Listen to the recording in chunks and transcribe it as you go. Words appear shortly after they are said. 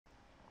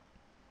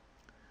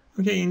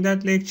Okay, in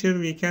that lecture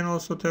we can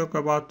also talk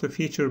about the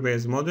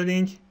feature-based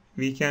modeling.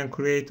 We can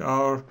create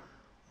our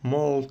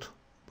mold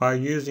by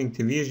using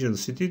the Visual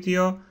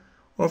Studio.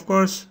 Of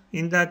course,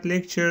 in that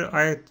lecture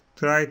I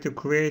try to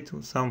create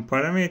some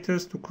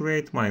parameters to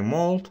create my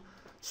mold.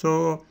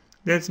 So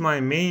that's my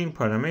main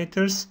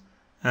parameters,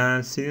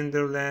 and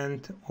cylinder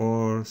length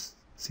or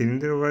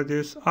cylinder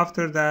radius.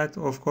 After that,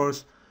 of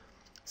course,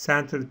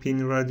 center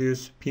pin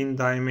radius, pin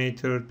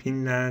diameter,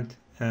 pin length,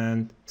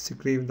 and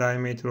screw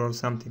diameter or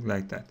something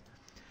like that.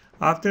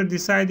 After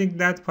deciding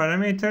that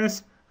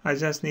parameters, I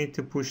just need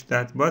to push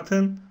that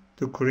button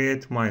to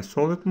create my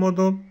solid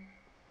model.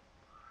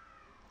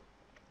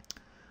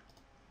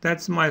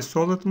 That's my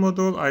solid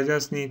model. I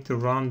just need to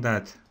run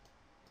that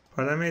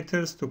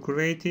parameters to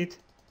create it.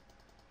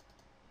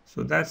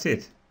 So that's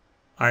it.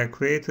 I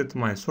created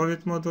my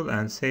solid model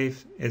and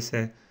saved as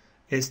a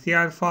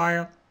STL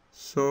file.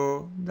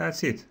 So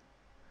that's it.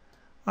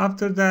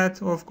 After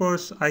that, of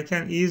course, I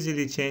can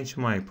easily change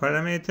my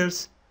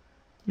parameters.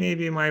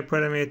 Maybe my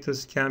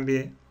parameters can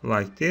be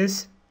like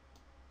this.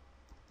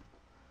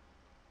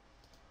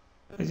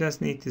 I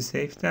just need to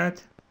save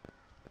that.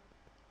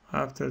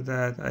 After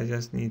that, I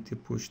just need to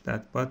push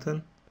that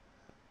button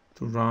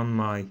to run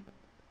my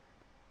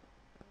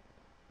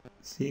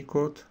C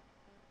code.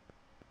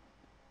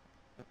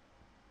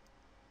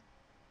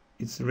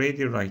 It's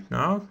ready right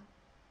now.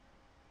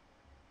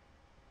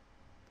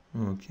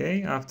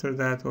 Okay, after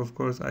that, of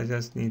course, I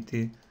just need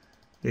to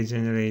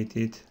regenerate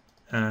it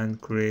and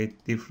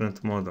create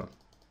different model.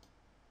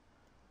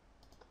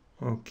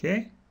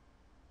 Okay.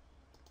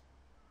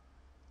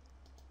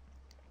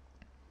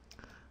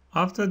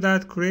 After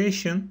that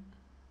creation,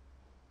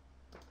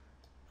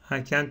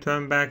 I can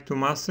turn back to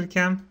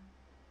Mastercam.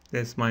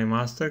 That's my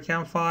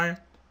Mastercam file.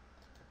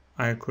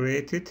 I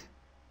create it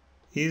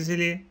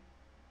easily.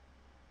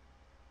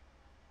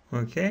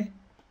 Okay.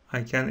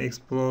 I can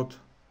explode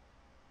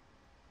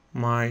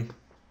my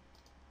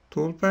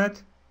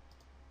toolpath.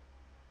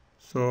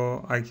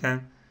 So I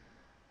can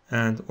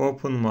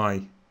open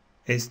my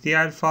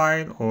STL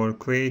file or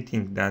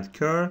creating that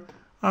curve.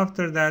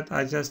 After that,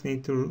 I just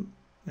need to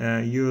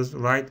use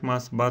right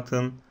mouse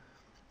button,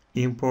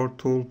 import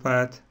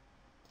toolpath,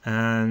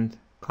 and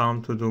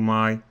come to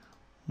my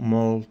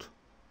mold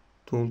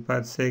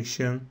toolpath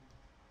section.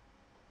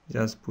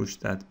 Just push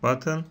that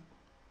button.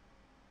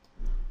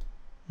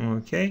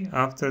 Okay,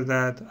 after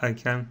that I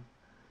can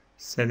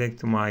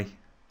select my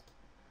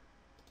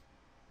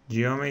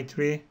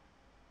geometry.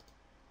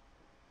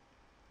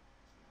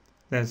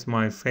 That's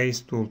my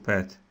face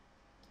toolpath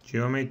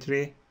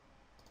geometry.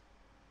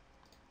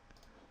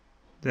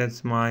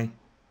 That's my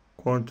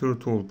contour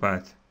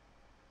toolpath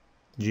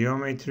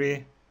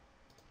geometry.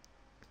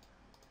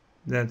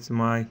 That's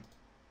my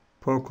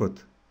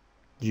pocket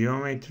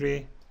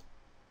geometry.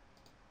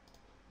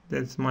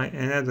 That's my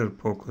another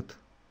pocket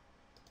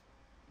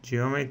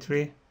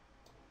geometry.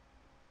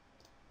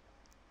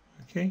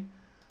 Okay,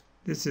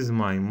 this is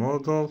my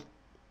model.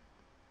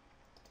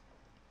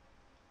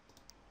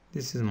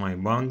 This is my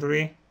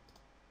boundary.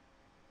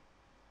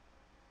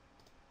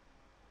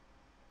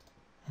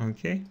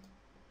 Okay,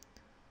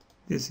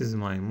 this is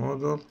my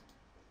model,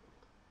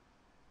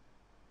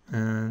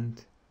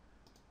 and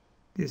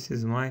this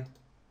is my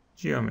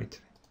geometry.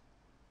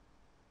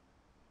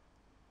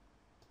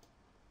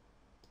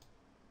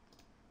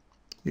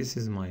 This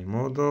is my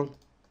model.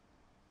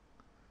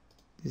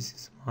 This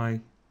is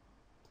my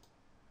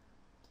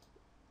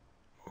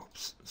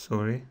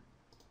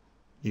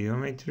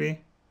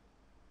geometry.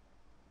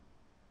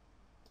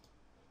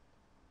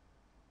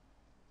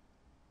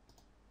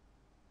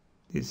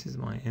 This is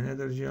my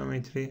another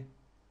geometry.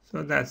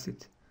 So that's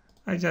it.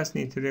 I just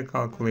need to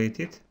recalculate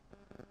it.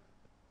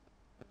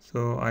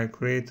 So I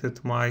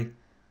created my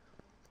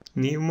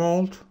new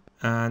mold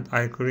and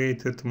I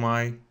created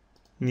my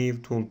new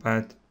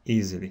toolpath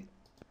easily.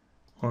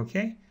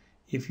 Okay,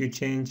 if you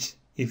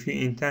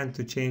intend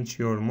to change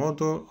your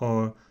model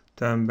or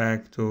turn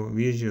back to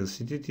Visual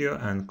Studio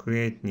and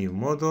create new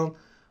model,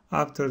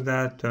 after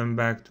that turn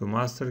back to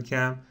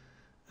Mastercam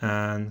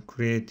and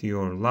create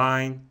your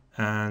line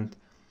and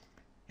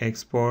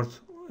export.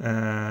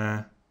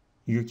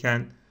 You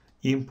can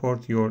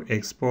import your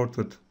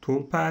exported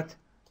toolpath.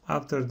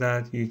 After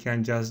that you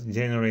can just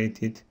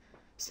generate it,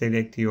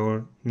 select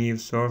your new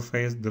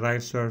surface,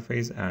 drive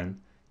surface, and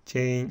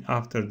chain.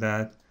 After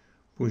that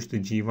push the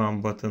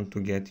G1 button to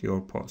get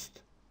your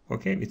post.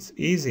 Okay, it's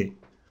easy.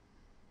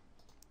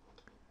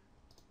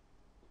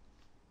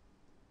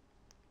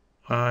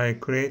 I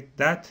create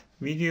that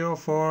video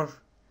for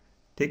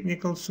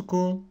technical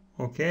school.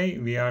 Okay,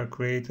 we are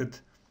created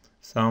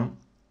some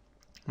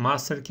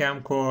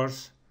Mastercam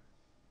course,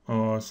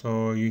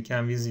 so you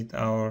can visit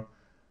our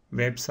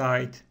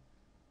website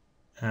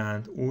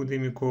and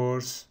Udemy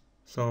course,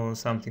 so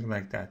something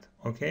like that.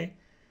 Okay,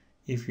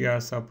 if you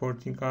are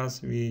supporting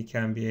us, we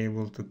can be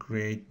able to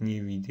create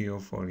new video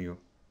for you.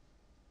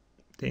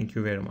 Thank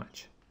you very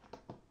much.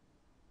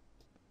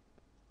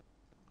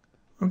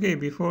 Okay,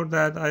 before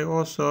that I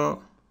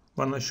also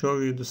want to show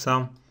you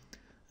some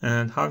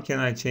and how can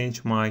I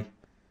change my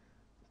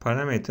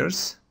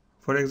parameters.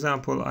 For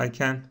example, I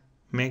can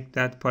make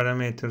that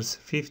parameters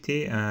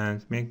 50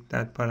 and make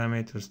that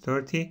parameters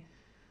 30.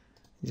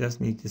 Just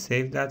need to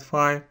save that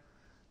file.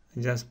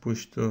 Just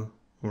push the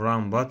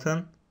run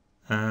button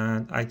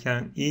and I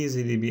can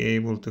easily be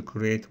able to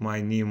create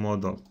my new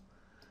model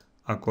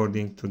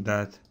according to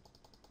that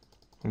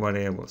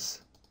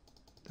variables.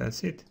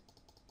 That's it.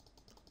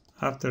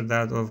 After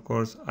that, of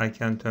course, I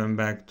can turn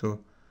back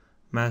to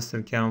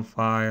Mastercam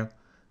file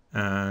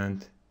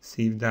and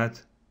save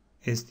that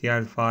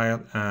STL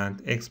file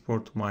and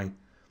export my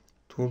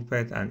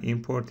toolpath and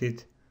import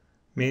it.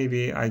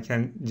 Maybe I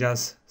can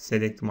just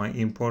select my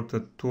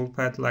imported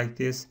toolpath like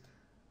this.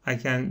 I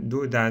can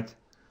do that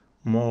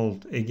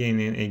mold again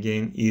and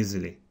again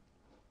easily.